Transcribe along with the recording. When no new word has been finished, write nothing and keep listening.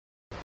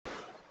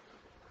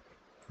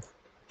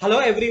Hello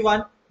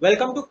everyone,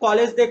 welcome to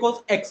College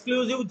Deco's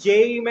exclusive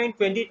JEE Main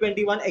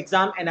 2021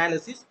 exam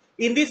analysis.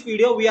 In this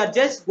video, we are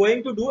just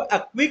going to do a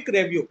quick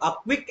review, a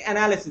quick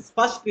analysis,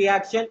 first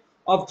reaction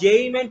of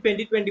JEE Main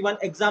 2021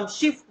 exam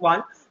shift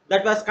 1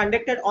 that was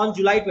conducted on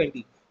July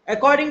 20.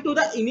 According to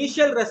the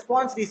initial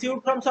response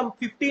received from some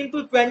 15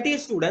 to 20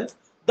 students,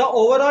 the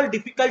overall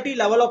difficulty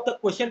level of the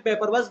question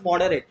paper was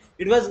moderate.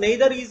 It was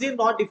neither easy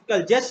nor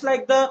difficult, just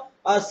like the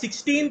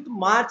 16th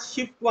March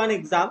shift 1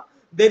 exam.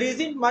 There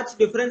isn't much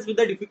difference with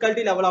the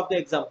difficulty level of the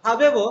exam.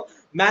 However,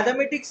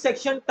 mathematics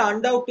section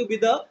turned out to be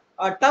the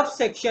tough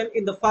section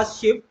in the first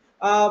shift.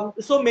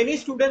 So many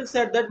students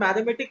said that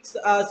mathematics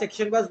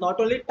section was not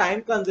only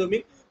time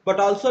consuming but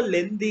also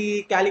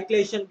lengthy,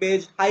 calculation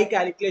based, high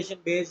calculation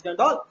based and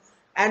all.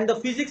 And the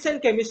physics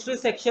and chemistry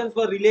sections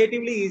were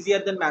relatively easier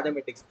than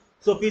mathematics.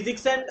 So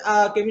physics and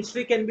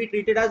chemistry can be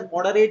treated as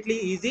moderately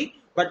easy,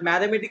 but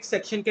mathematics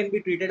section can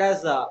be treated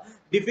as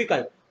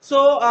difficult.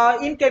 So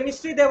in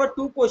chemistry, there were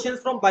two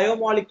questions from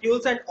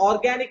biomolecules, and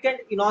organic and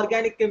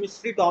inorganic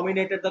chemistry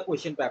dominated the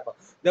question paper.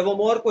 There were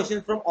more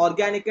questions from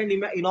organic and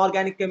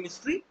inorganic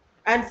chemistry.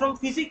 And from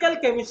physical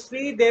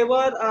chemistry, there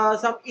were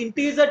some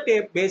integer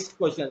based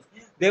questions.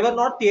 They were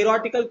not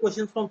theoretical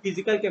questions from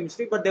physical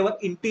chemistry, but they were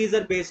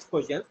integer based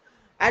questions.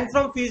 And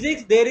from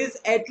physics, there is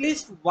at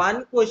least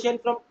one question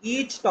from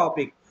each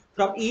topic.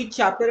 From each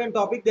chapter and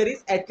topic, there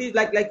is at least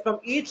like from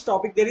each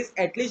topic, there is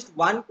at least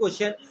one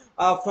question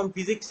from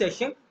physics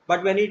section.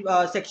 But when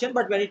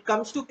it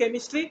comes to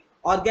chemistry,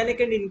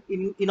 organic and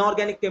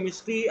inorganic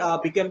chemistry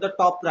became the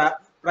top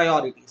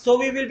priority. So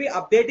we will be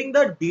updating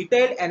the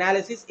detailed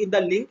analysis in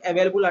the link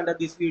available under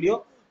this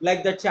video,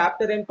 like the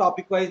chapter and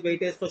topic wise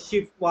weightage for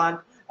shift 1,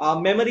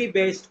 memory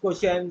based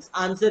questions,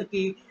 answer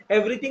key,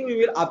 everything we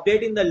will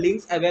update in the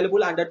links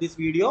available under this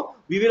video.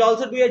 We will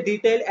also do a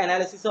detailed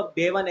analysis of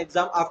day 1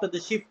 exam after the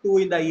shift 2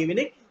 in the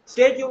evening.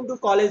 Stay tuned to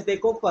College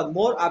Deco for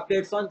more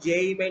updates on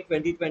JEE Main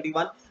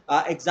 2021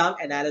 exam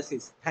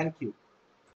analysis. Thank you.